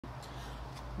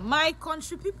My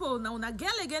country people, now una girl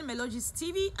again Melodies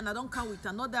TV, and I don't come with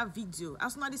another video.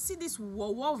 As now they see this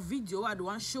war video, I do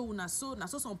want show una so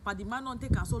some paddy man on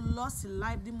take and so lost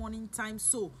live the morning time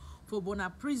so for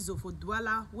Bonaprizo for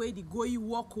Douala where the go you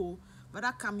walk but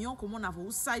that camion come on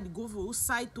for side go for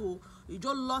side to you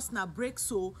just lost na break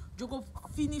so you go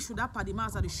finish with that paddy man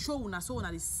as the show una so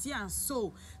na the see and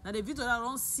so now the video that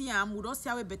don't see am we don't see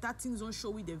how better things don't show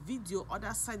with the video.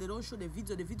 Other side they don't show the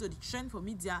video the trend for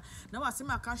media. Now I say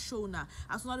I can show now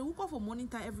as una they wake up for morning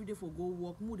time every day for go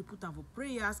work, more they put them for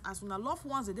prayers. As una loved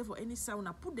ones they there for any side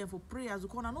una put them for prayers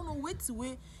because I don't know wait to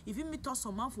wait if you meet us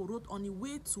some man for road on the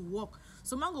way to work.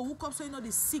 Some man go wake up so you know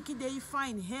the sick they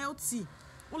fine healthy.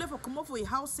 Only for come up for a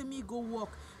house, say me go work.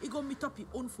 He go meet up his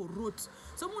own for road.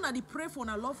 Someone that they pray for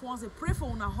our loved ones, they pray for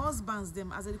our husbands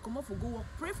them as they come up for go work.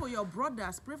 Pray for your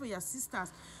brothers, pray for your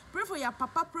sisters, pray for your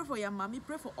papa, pray for your mommy,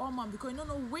 pray for all mom because you don't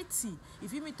know waiting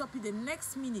if you meet up in the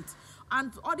next minute.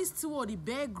 And all these two or the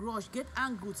beg rush, get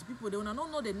angry with people. They wanna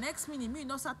know the next minute. Me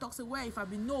not start talk say where if I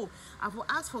be no, I will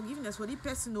ask forgiveness for the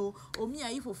person or me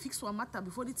I for fix one matter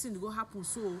before the thing go happen.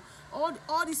 So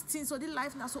all these things, so the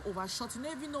life now so overshot. You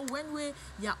never even know when we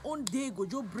your own day go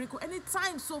jo break or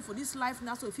anytime so for this life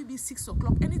now so if it be 6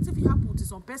 o'clock anything if happen to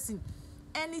some person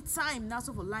anytime now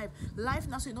so for life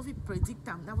now so you know if you predict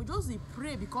them now we just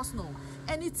pray because no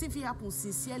anything if it happen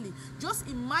sincerely just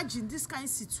imagine this kind of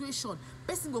situation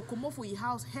person go come up for your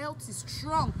house health is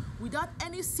strong without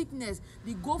any sickness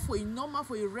they go for a normal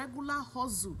for a regular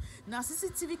hustle now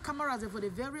CCTV cameras for the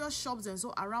various shops and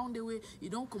so around the way you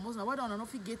don't come out now why don't know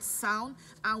if you get sound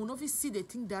and we know if you see the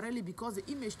thing directly because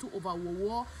the image too over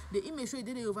war the image show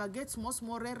they over get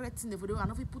small rare thing for the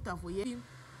and if you put them for you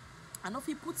and if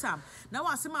he put them now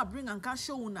I say I bring and can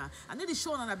show una and then the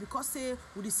show una because say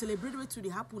we celebrate it to the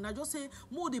happen. I just say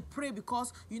more they pray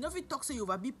because you know if you talk say you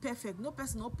will be perfect, no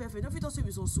person not perfect. No if you talk say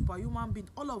we some superhuman being,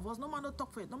 all of us, no man no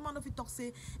talk for it, no man if you talk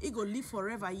say it go live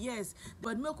forever, yes.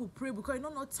 But me could pray because you know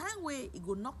no time where it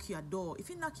go knock your door. If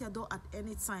you knock your door at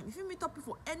any time, if you meet up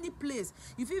for any place,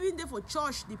 if you been there for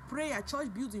church, the prayer,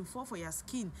 church building for your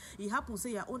skin, it happens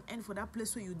say your own end for that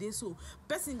place where you there. So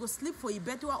person go sleep for your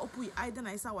bed to open your eye then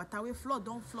I say what flood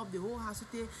don't flop the whole house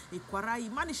with a quarry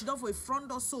manage down for a front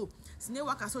door so snake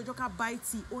worker so you can buy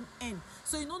tea on end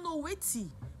so you don't know wait tea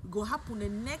go happen the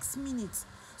next minute.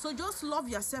 So just love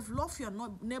yourself, love your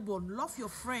neighbor, love your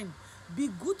friend, be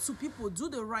good to people, do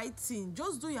the right thing,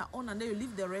 just do your own and then you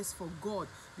leave the rest for God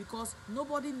because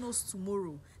nobody knows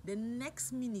tomorrow. The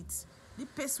next minute the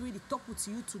person will talk with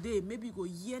you today maybe go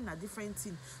hear a different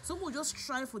thing. So we'll just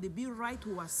try for the be right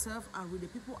to ourselves and with the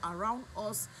people around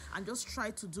us and just try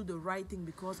to do the right thing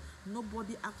because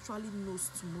nobody actually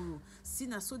knows tomorrow. See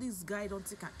now so this guy don't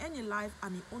take any life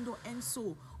and he under end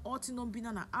so all thing don't be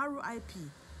an RIP.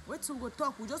 Wait till we go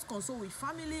talk, we just consult with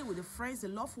family, with the friends, the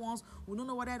loved ones. We don't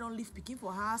know whether I don't leave picking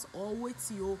for us or wait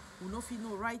till we know if you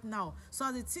know right now. So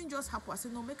as the thing just happen, I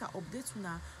said no make an update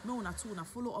una, no una to una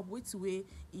follow up wait till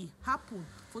it happen.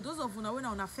 For those of una when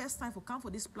on a first time for come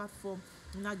for this platform,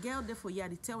 una girl there for year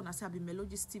they tell una say I be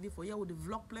Melodies TV for year with the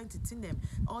vlog plenty thing them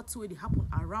all to they happen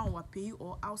around what pay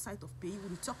or outside of pay.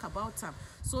 We talk about them.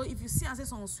 So if you see and say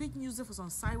some sweet music for some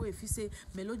sideway, if you say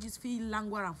Melodies feel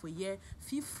language and for year,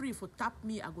 feel free for tap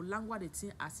me. I go language the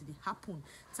thing as it happen.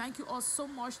 Thank you all so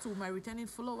much to my returning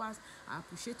followers. I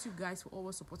appreciate you guys for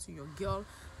always supporting your girl.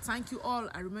 Thank you all.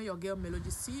 I remember your girl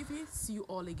Melodies TV. See you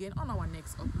all again on our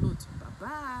next upload. Bye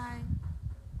bye.